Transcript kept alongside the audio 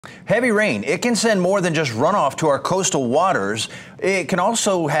Heavy rain, it can send more than just runoff to our coastal waters. It can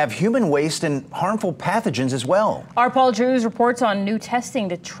also have human waste and harmful pathogens as well. Our Paul Drews reports on new testing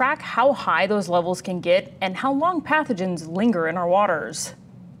to track how high those levels can get and how long pathogens linger in our waters.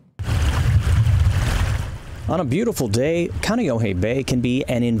 On a beautiful day, Kaneohe Bay can be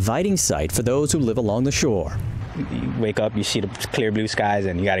an inviting sight for those who live along the shore. You wake up, you see the clear blue skies,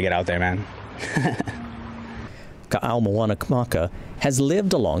 and you got to get out there, man. Ka'aumoana has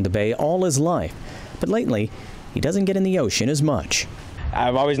lived along the bay all his life, but lately he doesn't get in the ocean as much.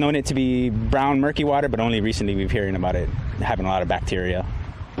 I've always known it to be brown, murky water, but only recently we've hearing about it having a lot of bacteria.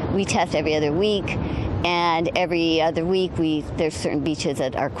 We test every other week, and every other week there's certain beaches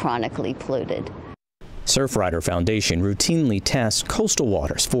that are chronically polluted. Surfider Foundation routinely tests coastal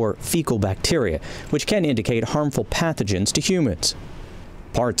waters for fecal bacteria, which can indicate harmful pathogens to humans.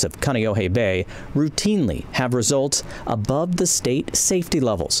 Parts of Kaneohe Bay routinely have results above the state safety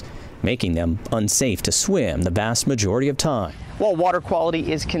levels, making them unsafe to swim the vast majority of time. While water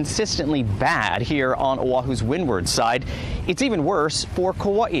quality is consistently bad here on Oahu's windward side, it's even worse for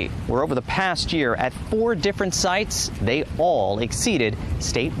Kauai, where over the past year at 4 different sites, they all exceeded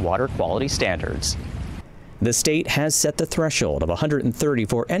state water quality standards. The state has set the threshold of 130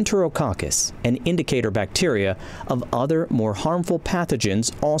 for Enterococcus, an indicator bacteria of other more harmful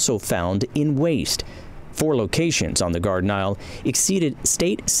pathogens also found in waste. 4 locations on the Garden Isle exceeded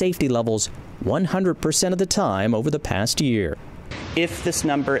state safety levels 100% of the time over the past year. If this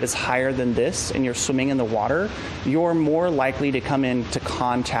number is higher than this and you're swimming in the water, you're more likely to come into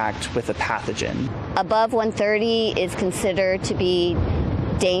contact with a pathogen. Above 130 is considered to be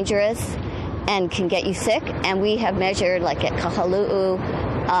dangerous and can get you sick, and we have measured, like at Kahalu'u,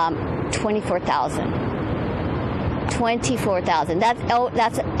 24,000. 24,000.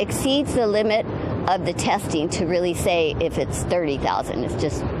 That exceeds the limit of the testing to really say if it's 30,000.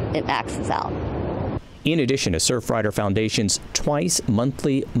 It maxes out. In addition to Surfider Foundation's twice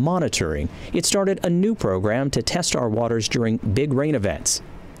monthly monitoring, it started a new program to test our waters during big rain events.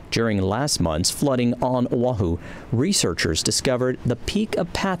 During last month's flooding on Oahu, researchers discovered the peak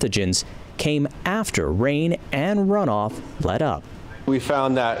of pathogens came after rain and runoff let up. We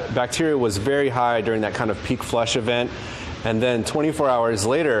found that bacteria was very high during that kind of peak flush event, and then 24 hours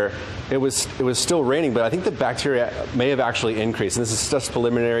later it was still raining, but I think the bacteria may have actually increased. And this is just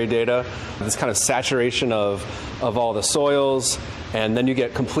preliminary data. This kind of saturation of all the soils, and then you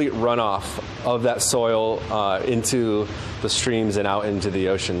get complete runoff of that soil into the streams and out into the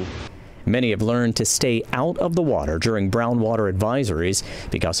ocean. Many have learned to stay out of the water during brown water advisories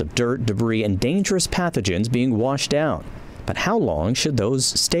because of dirt, debris, and dangerous pathogens being washed down. But how long should those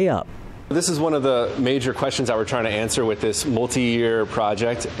stay up? This is one of the major questions that we're trying to answer with this multi-year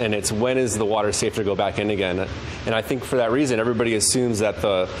project, and it's when is the water safe to go back in again? And I think for that reason, everybody assumes that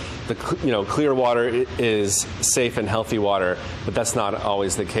the clear water is safe and healthy water, but that's not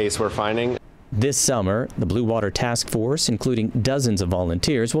always the case, we're finding. This summer, the Blue Water Task Force, including dozens of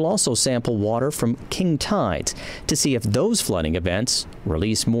volunteers, will also sample water from king tides to see if those flooding events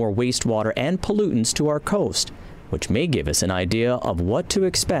release more wastewater and pollutants to our coast, which may give us an idea of what to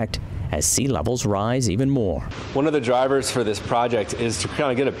expect as sea levels rise even more. One of the drivers for this project is to kind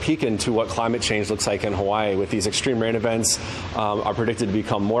of get a peek into what climate change looks like in Hawaii, with these extreme rain events are predicted to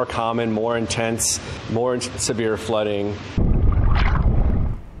become more common, more intense, more severe flooding.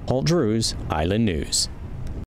 Paul Drews, Island News.